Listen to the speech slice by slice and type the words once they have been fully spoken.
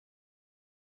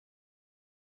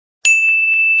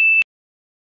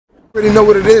Already know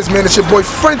what it is, man. It's your boy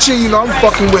Frenchie, you know, I'm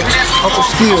fucking with Uncle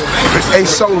Skeeter,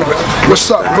 A.Solo. What's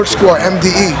up? Brick Squad,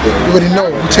 MDE. You already know,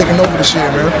 we're taking over this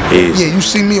year, man. Easy. Yeah, you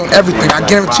see me on everything. I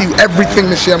guarantee you everything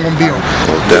this year I'm gonna be on.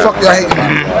 Fuck y'all hating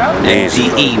me.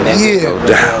 Easy. Man. Yeah. No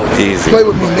doubt. Easy. Play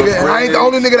with me, nigga. And I ain't the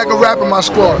only nigga that can rap in my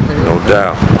squad, nigga. No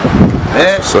doubt.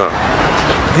 What's up?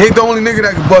 He ain't the only nigga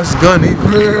that can bust his gun either.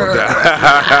 No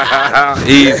doubt.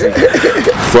 Easy.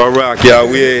 For rock, y'all.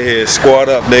 We in here. Squad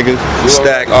up, nigga.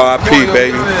 Stack RIP,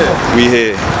 baby. We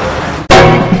here.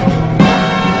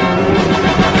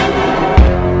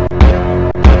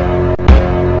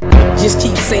 Just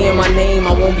keep saying my name,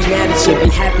 I won't be mad at you. Be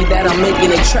happy that I'm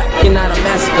making a track and not a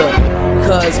massacre.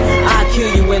 Cause I'll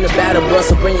kill you in the battle, bro.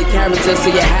 So bring your character so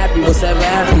you're happy. What's ever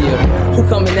after you? Who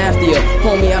coming after you?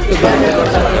 Homie, I feel bad.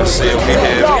 I said we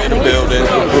here, we in the building.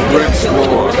 Brick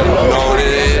Squad. You know what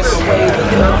it is.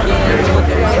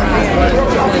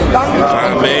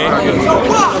 I mean,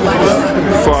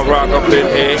 Far Rock up in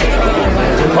here.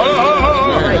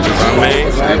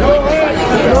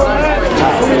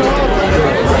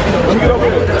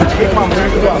 I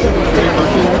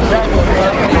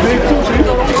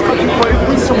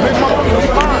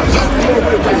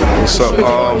what's up?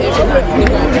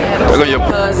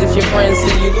 Cause if your friends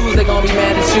see you lose, they gon' be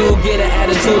mad at you. Get an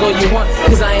attitude all you want,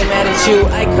 cause I ain't mad at you.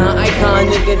 Icon,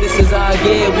 nigga, this is our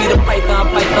year. We the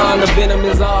python, the venom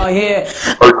is all here.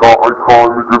 Icon,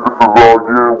 nigga, this is all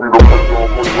year. We the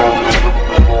python, the venom is all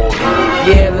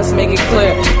here. Yeah, let's make it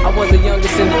clear. I was the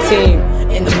youngest in the team,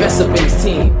 and the best up in his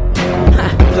team.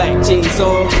 Black J's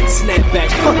on, snapback,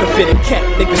 fuck a fitted cap.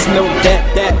 Niggas know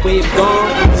that wave gone.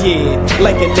 Yeah,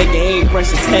 like a nigga ain't brush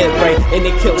his head right, and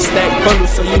they kill stack bundle,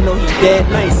 so you know he dead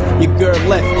nice. Your girl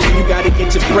left, you gotta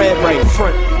get your bread right.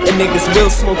 Front, and niggas will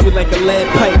smoke you like a lead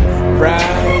pipe.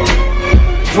 Right.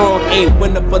 Wrong ain't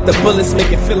winner, but the bullets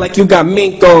make it feel like you got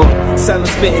mink on. Silent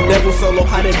spitting devil solo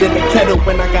hotter than the kettle.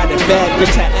 When I got it bad,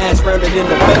 bitch, her ass rounded in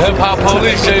the bed. Hip hop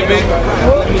police, JB.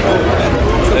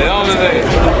 They on the day.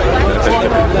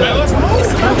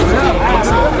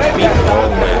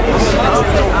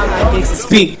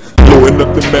 Speak. Blowing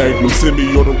up the magnum,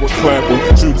 semi-auto or clapping.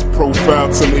 Shoot his profile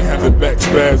till they having back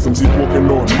spasms. He walking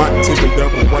on mic, taking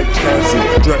down the white castle.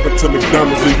 Drag him to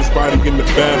McDonald's, leave his body in the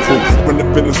bathroom. Run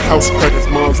up in his house, crack his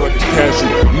mom's like a cashew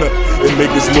nut, and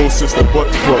make his little sister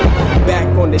butt fuck. Back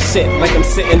on the shit, like I'm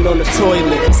sitting on the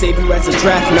toilet. Save you as a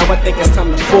draft, now I think it's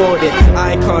time to forward it.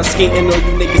 Icon skating on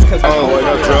you niggas cause oh, what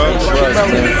up, drugs?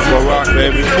 For rock,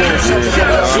 baby.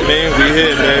 I mean, we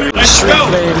here, baby. Let's go.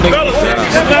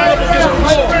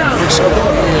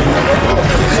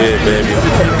 Yeah, baby.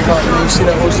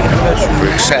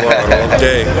 Brick Squad all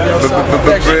day.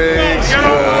 Brick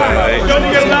Squad.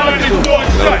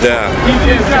 No doubt.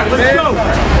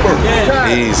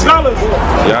 Easy.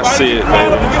 Y'all see it,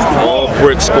 baby. All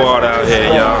Brick Squad out here,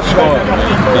 y'all.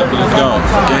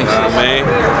 I mean,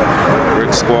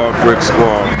 Brick Squad, Brick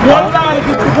Squad.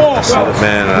 That's the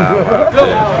man out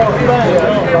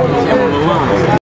there.